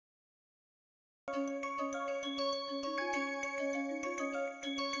Okay,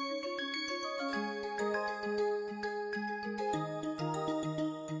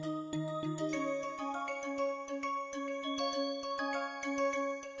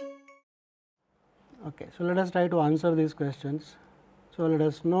 so let us try to answer these questions. So let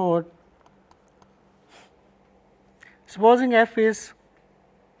us note, supposing f is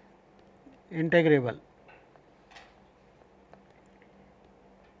integrable,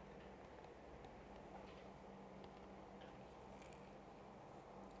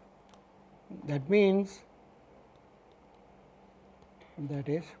 that means that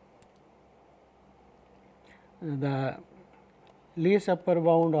is the least upper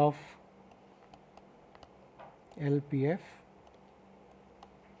bound of LPF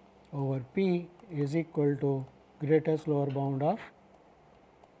over P is equal to greatest lower bound of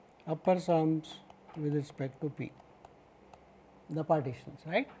upper sums with respect to P, the partitions,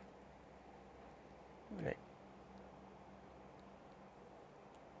 right? Right.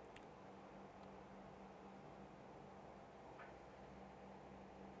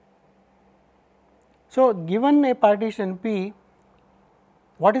 So, given a partition P,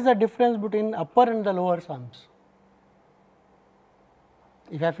 what is the difference between upper and the lower sums?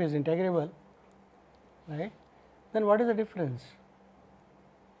 If f is integrable, right, then what is the difference?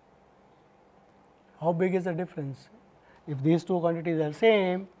 How big is the difference? If these two quantities are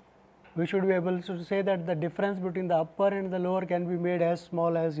same, we should be able to say that the difference between the upper and the lower can be made as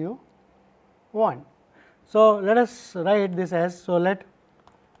small as you want. So, let us write this as, so let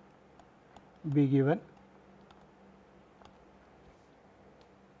be given,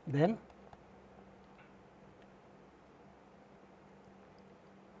 then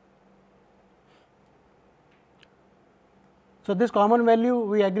so this common value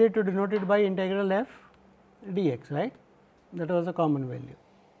we agreed to denote it by integral f dx, right, that was a common value.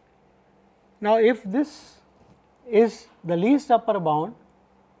 Now, if this is the least upper bound,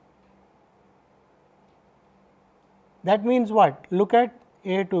 that means what? Look at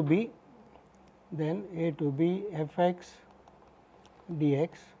a to b, then a to b f x dx,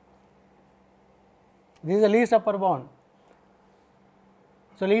 this is the least upper bound.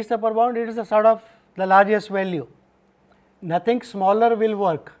 So, least upper bound, it is a sort of the largest value, nothing smaller will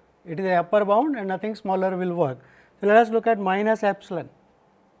work, it is a upper bound and nothing smaller will work. So, let us look at minus epsilon,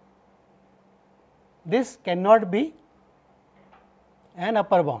 this cannot be an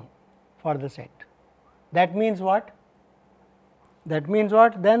upper bound for the set. That means what? That means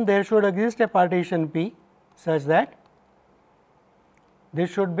what? Then there should exist a partition P such that this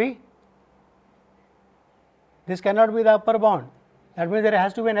should be, this cannot be the upper bound, that means there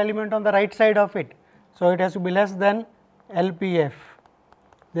has to be an element on the right side of it. So, it has to be less than LPF,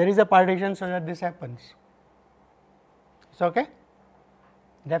 there is a partition so that this happens. It is okay?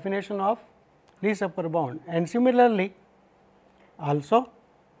 Definition of least upper bound. And similarly, also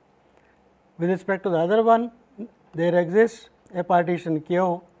with respect to the other one, there exists a partition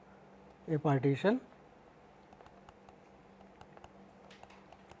Q, a partition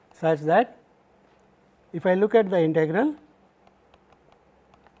such that if I look at the integral,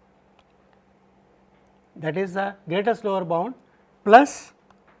 that is the greatest lower bound plus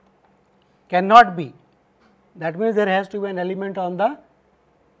cannot be, that means there has to be an element on the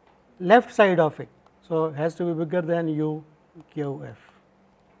left side of it. So, it has to be bigger than U Q F.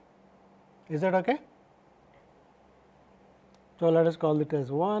 Is that okay? So, let us call it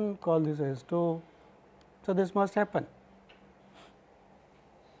as 1, call this as 2. So, this must happen.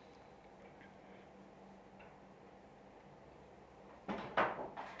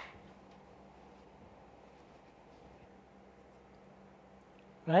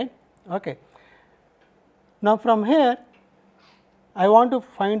 Right? Okay. Now, from here I want to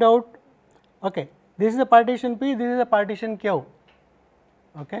find out, okay, this is a partition P, this is a partition Q.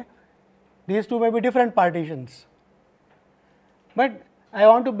 Okay. These two may be different partitions, but I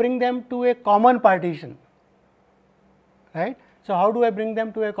want to bring them to a common partition, right. So, how do I bring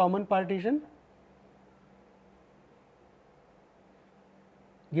them to a common partition?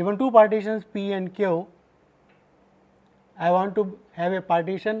 Given two partitions P and Q, I want to have a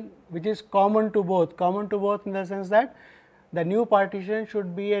partition which is common to both in the sense that the new partition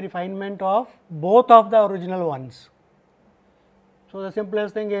should be a refinement of both of the original ones. So, the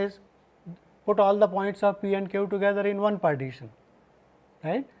simplest thing is put all the points of P and Q together in one partition,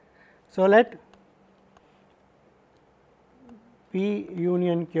 right. So, let P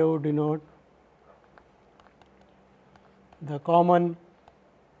union Q denote the common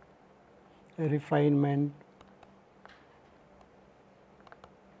refinement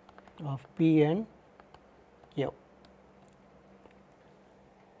of P and Q.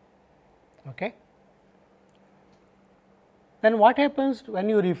 Okay. Then what happens when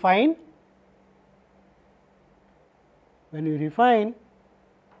you refine? When you refine,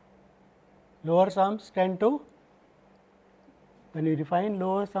 lower sums tend to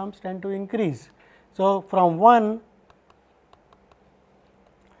increase. So, from 1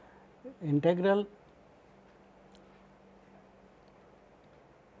 integral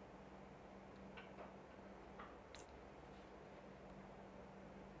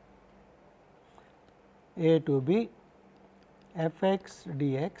a to b f x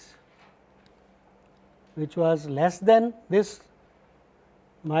dx, which was less than this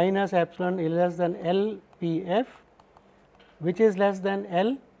minus epsilon is less than L P f, which is less than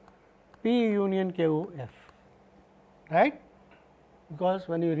L P union Q f, right? Because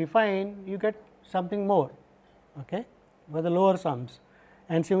when you refine, you get something more, okay, for the lower sums.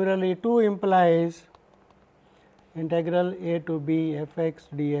 And similarly, 2 implies integral a to b f x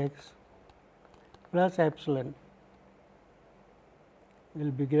dx plus epsilon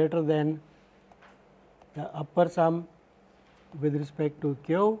will be greater than the upper sum with respect to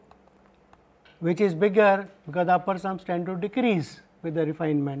q, which is bigger because the upper sums tend to decrease with the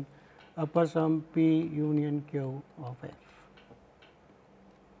refinement, upper sum p union q of f,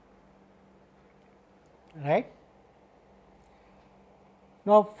 right.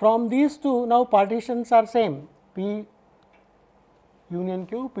 Now, from these two, now partitions are same, p union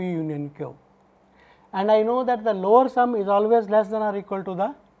q, and I know that the lower sum is always less than or equal to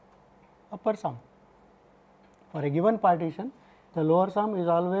the upper sum. For a given partition, the lower sum is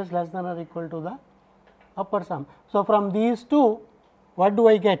always less than or equal to the upper sum. So, from these two, what do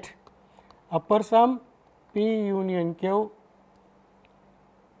I get? Upper sum p union q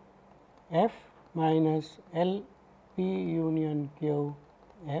f minus L p union q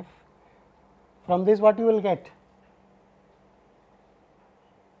f. From this, what you will get?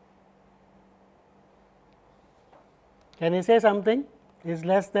 Can you say something is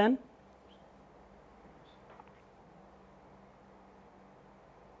less than?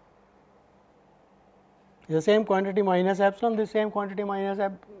 The same quantity minus epsilon, the same quantity minus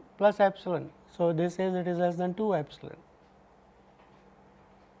plus epsilon. So, this says it is less than 2 epsilon.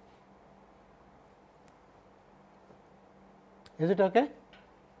 Is it okay?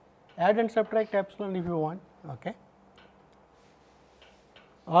 Add and subtract epsilon if you want, okay.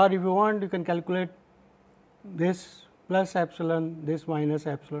 Or if you want, you can calculate this plus epsilon, this minus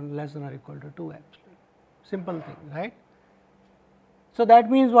epsilon less than or equal to 2 epsilon. Simple thing, right? So,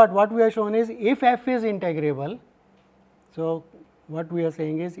 that means what we have shown is if f is integrable. So, what we are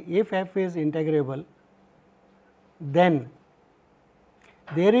saying is if f is integrable, then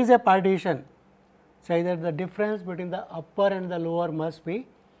there is a partition such that the difference between the upper and the lower must be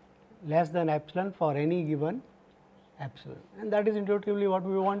less than epsilon for any given epsilon, and that is intuitively what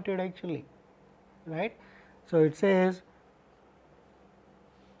we wanted actually, right. So, it says,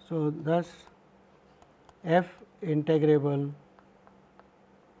 so thus f integrable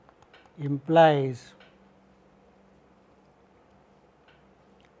implies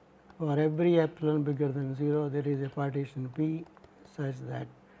for every epsilon bigger than 0, there is a partition P such that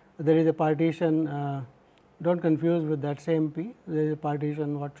there is a partition, do not confuse with that same P, there is a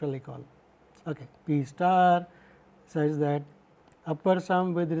partition, what shall I call, okay, P star such that upper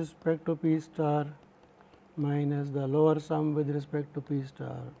sum with respect to P star minus the lower sum with respect to P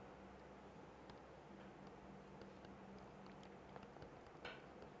star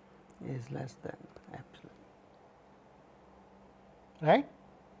is less than epsilon, right.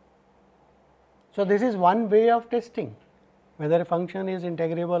 So, this is one way of testing whether a function is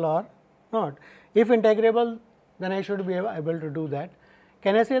integrable or not. If integrable, then I should be able to do that.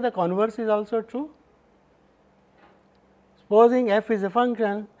 Can I say the converse is also true? Supposing f is a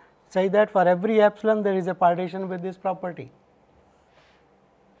function such that for every epsilon there is a partition with this property,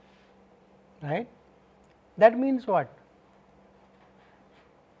 right. That means what?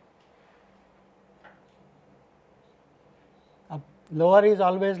 Lower is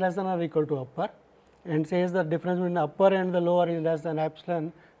always less than or equal to upper, and says the difference between the upper and the lower is less than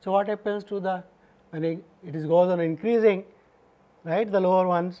epsilon. So, what happens to the when it is goes on increasing, right, the lower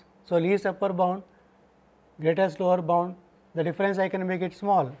ones. So, least upper bound, greatest lower bound, the difference I can make it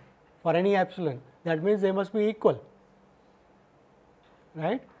small for any epsilon, that means they must be equal,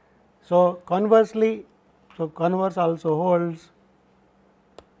 right. So, conversely, so converse also holds.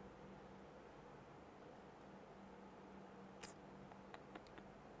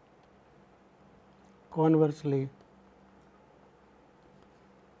 Conversely,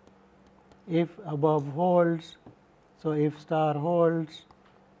 if above holds, so if star holds,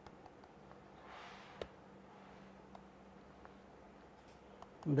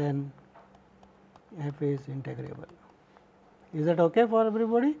 then f is integrable. Is that okay for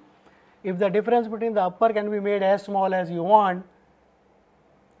everybody? If the difference between the upper can be made as small as you want,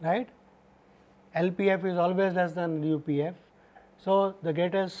 right, LPF is always less than UPF. So, the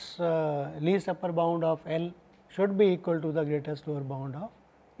greatest least upper bound of L should be equal to the greatest lower bound of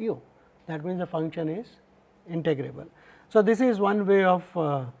U. That means, the function is integrable. So, this is one way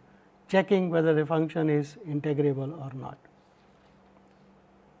of checking whether the function is integrable or not.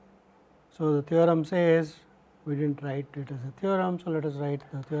 So, the theorem says, we did not write it as a theorem. So, let us write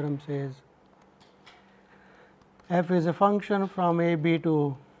the theorem says f is a function from a b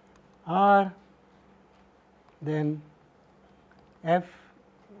to r, then f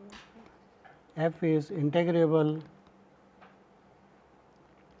is integrable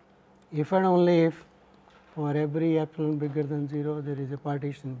if and only if for every epsilon bigger than 0 there is a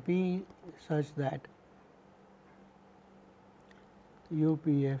partition P such that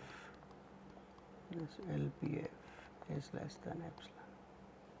UPF plus LPF is less than epsilon.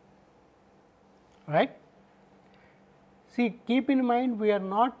 Right? See, keep in mind, we are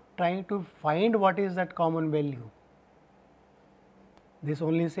not trying to find what is that common value. This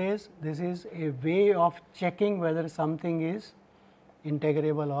only says this is a way of checking whether something is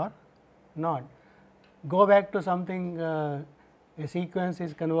integrable or not. Go back to something, a sequence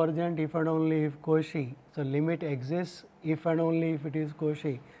is convergent if and only if Cauchy. So, limit exists if and only if it is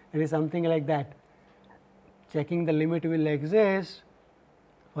Cauchy. It is something like that. Checking the limit will exist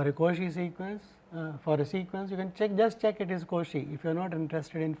for a Cauchy sequence. For a sequence, you can just check it is Cauchy if you are not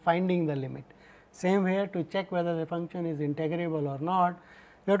interested in finding the limit. Same here, to check whether the function is integrable or not,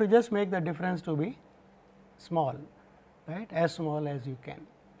 you have to just make the difference to be small, right, as small as you can.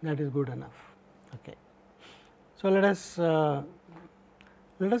 That is good enough. Okay. So, let us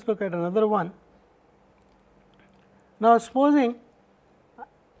look at another one. Now, supposing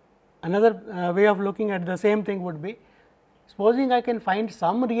another way of looking at the same thing would be, supposing I can find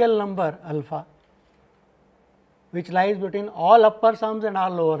some real number alpha which lies between all upper sums and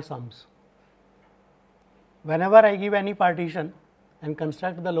all lower sums. Whenever I give any partition and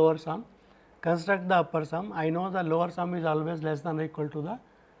construct the lower sum, construct the upper sum, I know the lower sum is always less than or equal to the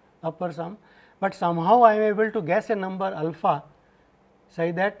upper sum, but somehow I am able to guess a number alpha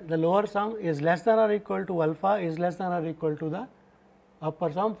say that the lower sum is less than or equal to alpha is less than or equal to the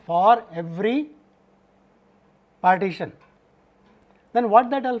upper sum for every partition. Then what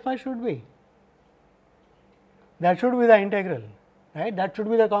that alpha should be? That should be the integral, right? That should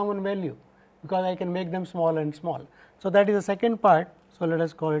be the common value, because I can make them small and small. So, that is the second part. So, let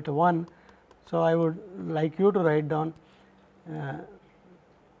us call it 1. So, I would like you to write down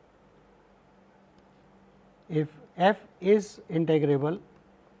if f is integrable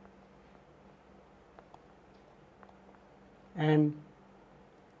and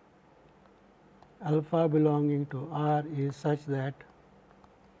alpha belonging to R is such that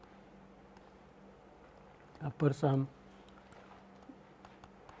upper sum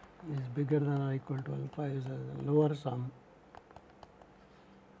is bigger than or equal to alpha is a lower sum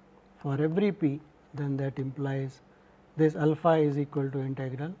for every p, then that implies this alpha is equal to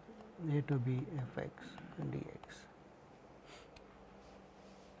integral a to b f x dx.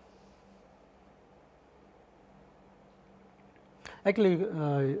 Actually,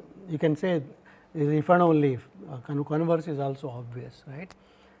 you can say if and only if, converse is also obvious, right,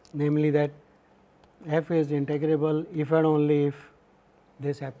 namely that f is integrable if and only if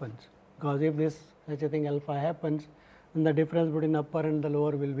this happens, because if this such a thing alpha happens, then the difference between upper and the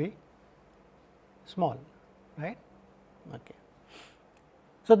lower will be small, right. Okay.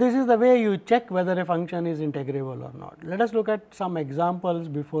 So, this is the way you check whether a function is integrable or not. Let us look at some examples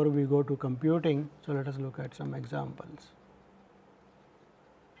before we go to computing. So, let us look at some examples.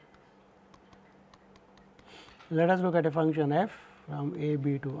 Let us look at a function f from a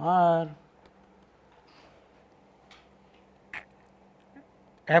b to r.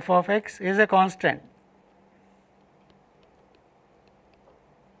 F of x is a constant.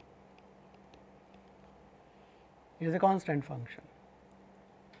 It is a constant function.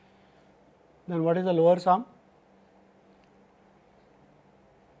 Then what is the lower sum?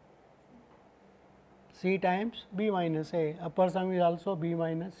 C times b minus a. Upper sum is also b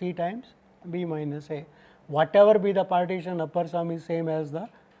minus c times b minus a. Whatever be the partition, upper sum is same as the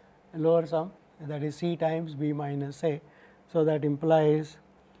lower sum, that is c times b minus a. So, that implies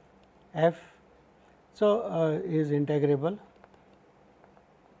f is integrable,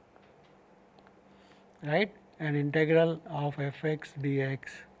 right, and integral of f x dx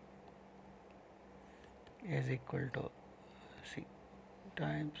is equal to c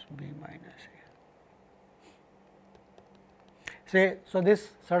times b minus a. say, so this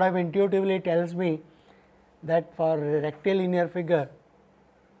sort of intuitively tells me that for a rectilinear figure,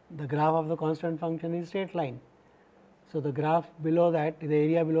 the graph of the constant function is straight line. So, the graph below that, the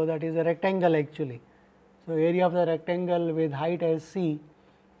area below that is a rectangle actually. So, area of the rectangle with height as c,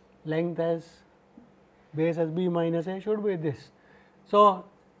 length as base as b minus a should be this. So,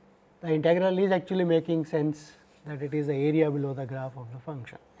 the integral is actually making sense that it is the area below the graph of the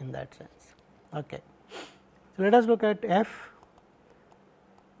function in that sense. Okay. So, let us look at f,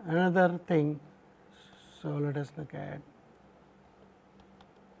 another thing. So, let us look at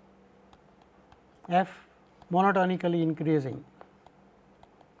f monotonically increasing.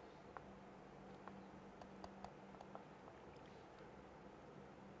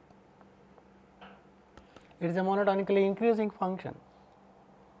 It is a monotonically increasing function,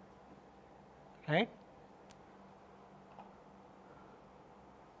 right.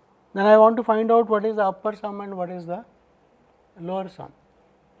 Then I want to find out what is the upper sum and what is the lower sum,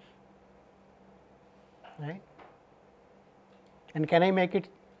 right, and can I make it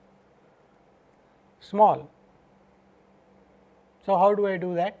small. So, how do I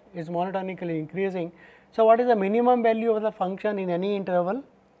do that? It is monotonically increasing. So, what is the minimum value of the function in any interval?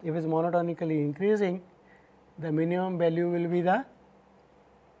 If it is monotonically increasing, the minimum value will be the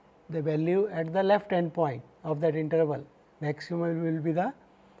value at the left end point of that interval, maximum will be the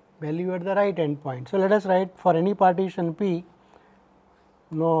value at the right end point. So, let us write for any partition P,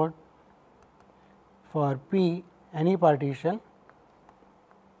 note for P any partition,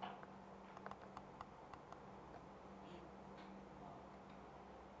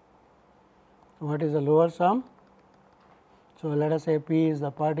 what is the lower sum? So, let us say P is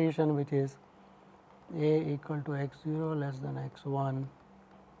the partition which is a equal to x 0 less than x 1.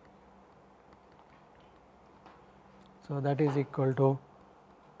 So, that is equal to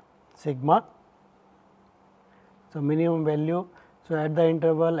sigma. So, minimum value. So, at the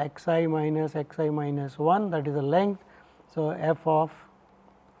interval x I minus 1, that is the length. So, f of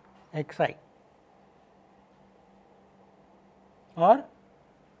x I or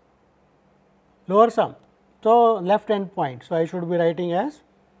lower sum. So, left end point. So, I should be writing as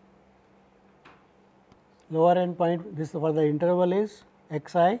lower end point, this for the interval is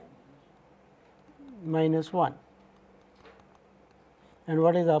x I minus 1, and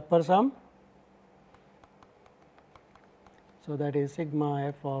what is the upper sum? So, that is sigma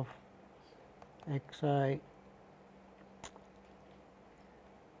f of x I,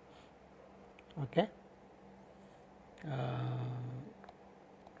 okay,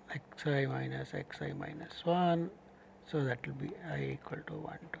 x I minus 1. So, that will be I equal to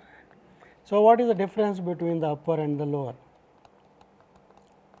 1 to n. So, what is the difference between the upper and the lower?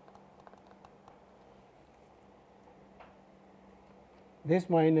 This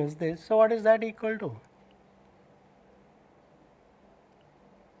minus this. So, what is that equal to?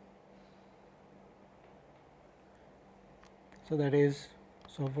 So, that is,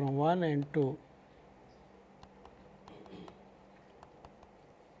 so from 1 and 2.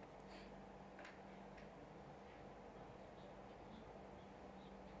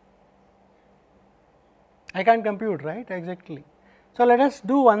 I can't compute, right, exactly. So, let us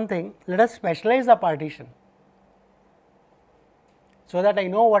do one thing, let us specialize the partition, so that I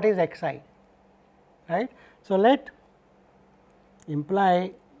know what is x I, right. So, let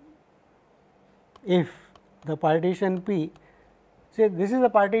imply if the partition P, say this is the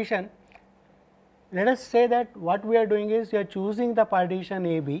partition, let us say that what we are doing is we are choosing the partition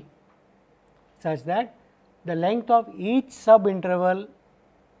A B such that the length of each sub interval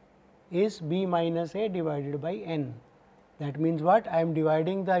is b minus a divided by n. That means what? I am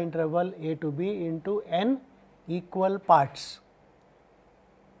dividing the interval a to b into n equal parts,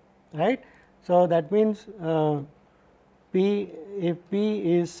 right. So, that means P, if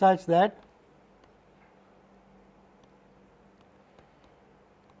P is such that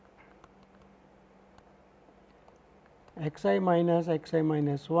x I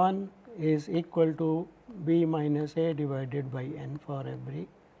minus 1 is equal to b minus a divided by n for every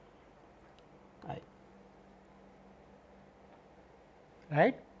I,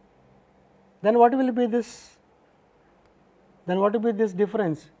 right. Then what will be this? Then what will be this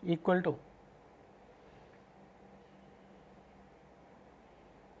difference equal to?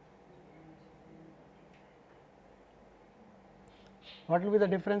 What will be the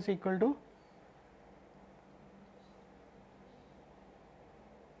difference equal to?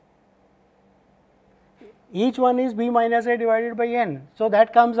 Each one is b minus a divided by n. So,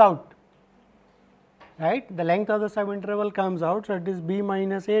 that comes out, right. The length of the subinterval comes out. So, it is b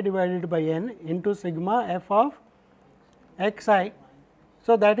minus a divided by n into sigma f of x I.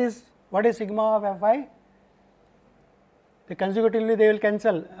 So, that is what is sigma of f I? the consecutively they will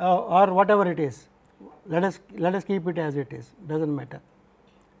cancel or whatever it is. Let us keep it as it is, does not matter.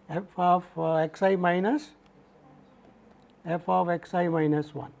 F of x I minus f of x I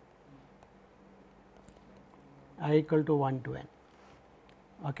minus 1 I equal to 1 to n.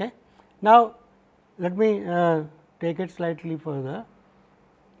 Okay. Now, let me take it slightly further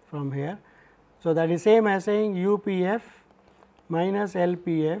from here. So, that is same as saying u p f minus L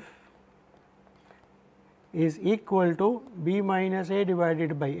p f is equal to b minus a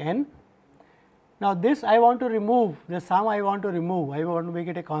divided by n. Now, this I want to remove, the sum I want to remove, I want to make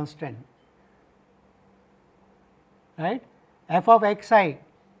it a constant, right, f of x I.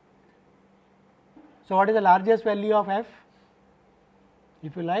 So, what is the largest value of f,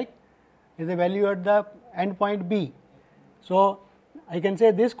 if you like, is the value at the end point b. So, I can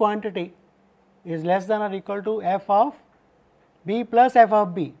say this quantity is less than or equal to f of b plus f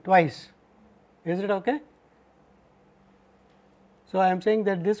of b twice, is it okay? So, I am saying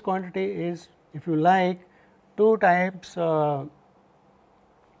that this quantity is, if you like, 2 times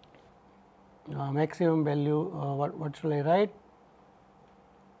maximum value, what should I write,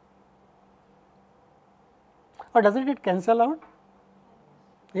 or doesn't it cancel out?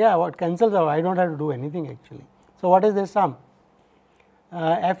 Yeah, what cancels out, I do not have to do anything actually. So, what is this sum?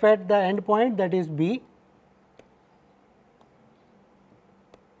 F at the end point, that is b,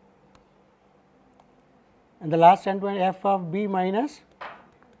 and the last end point f of b minus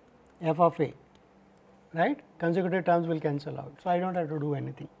f of a, right, consecutive terms will cancel out. So, I do not have to do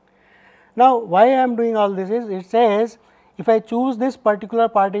anything. Now, why I am doing all this is, it says if I choose this particular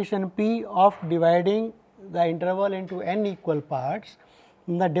partition P of dividing the interval into n equal parts,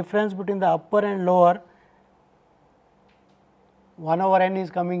 the difference between the upper and lower 1 over n is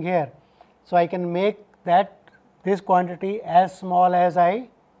coming here. So, I can make that this quantity as small as I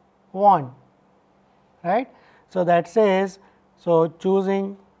want, right. So, that says, so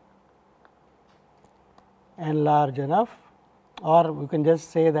choosing n large enough, or we can just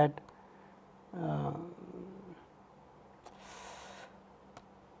say that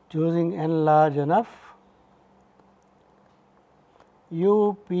choosing n large enough,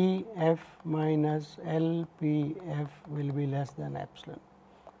 u p f minus L p f will be less than epsilon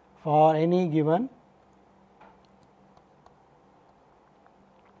for any given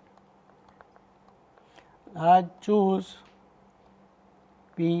choose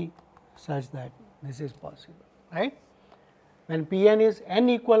p such that this is possible, right. When p n is n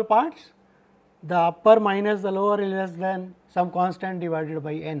equal parts, the upper minus the lower is less than some constant divided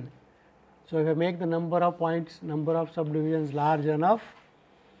by n. So, if I make the number of points, number of subdivisions large enough,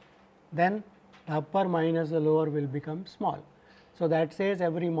 then the upper minus the lower will become small. So, that says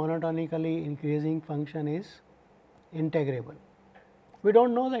every monotonically increasing function is integrable. We do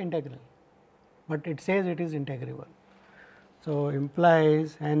not know the integral, but it says it is integrable. So,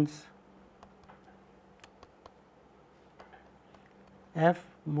 implies hence f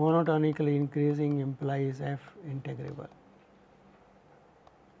monotonically increasing implies f integrable.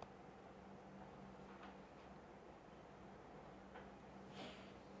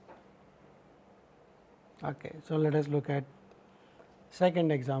 Okay. So, let us look at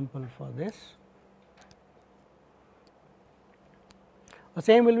second example for this. The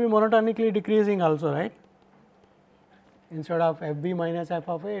same will be monotonically decreasing also, right. Instead of f b minus f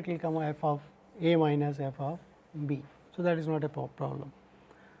of a, it will come f of a minus f of b. So, that is not a problem.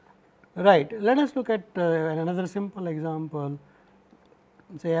 Right. Let us look at another simple example.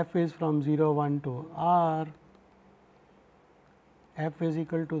 Say f is from 0 1 to r, f is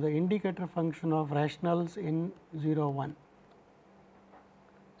equal to the indicator function of rationals in 0 1.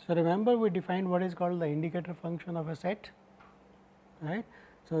 So, remember we defined what is called the indicator function of a set, right.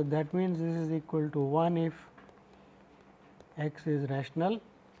 So, that means this is equal to 1 if x is rational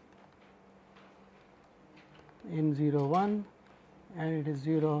in 0 1 and it is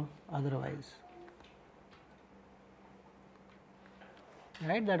 0 otherwise,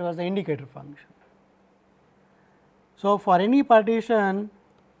 right. That was the indicator function. So, for any partition,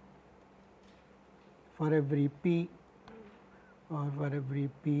 for every p or for every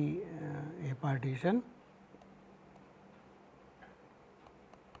p a partition,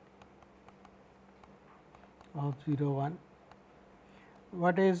 of 0 1,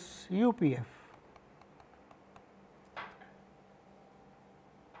 what is u p f?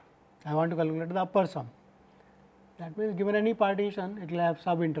 I want to calculate the upper sum. That means, given any partition, it will have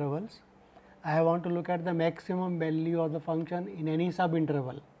sub intervals. I want to look at the maximum value of the function in any sub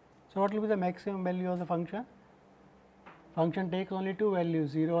interval. So, what will be the maximum value of the function? Function takes only 2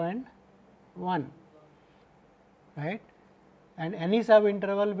 values, 0 and 1, right, and any sub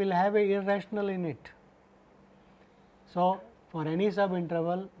interval will have a irrational in it. So, for any sub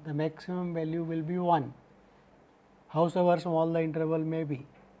interval the maximum value will be 1, howsoever small the interval may be,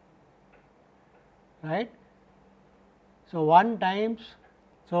 right. So, 1 times,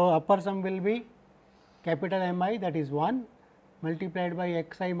 so upper sum will be capital M I, that is 1 multiplied by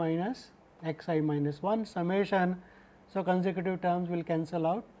x I minus 1 summation. So, consecutive terms will cancel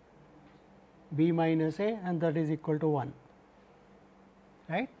out, b minus a, and that is equal to 1,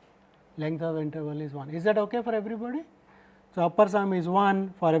 right. Length of interval is 1. Is that okay for everybody? So, upper sum is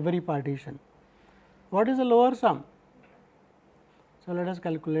 1 for every partition. What is the lower sum? So, let us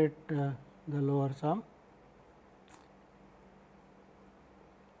calculate the lower sum.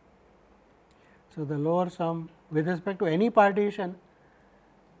 So, the lower sum with respect to any partition,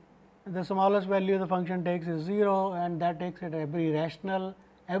 the smallest value the function takes is 0, and that takes it every rational,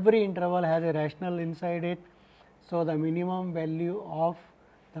 every interval has a rational inside it. So, the minimum value of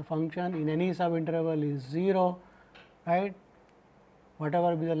the function in any sub interval is 0, right.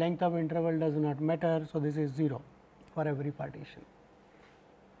 Whatever be the length of interval does not matter. So, this is 0 for every partition,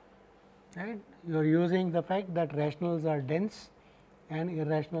 right. You are using the fact that rationals are dense and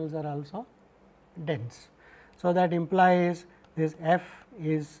irrationals are also dense. So, that implies this f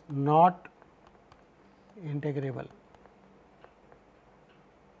is not integrable,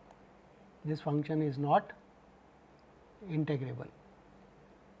 this function is not integrable,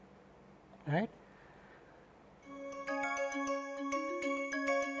 right.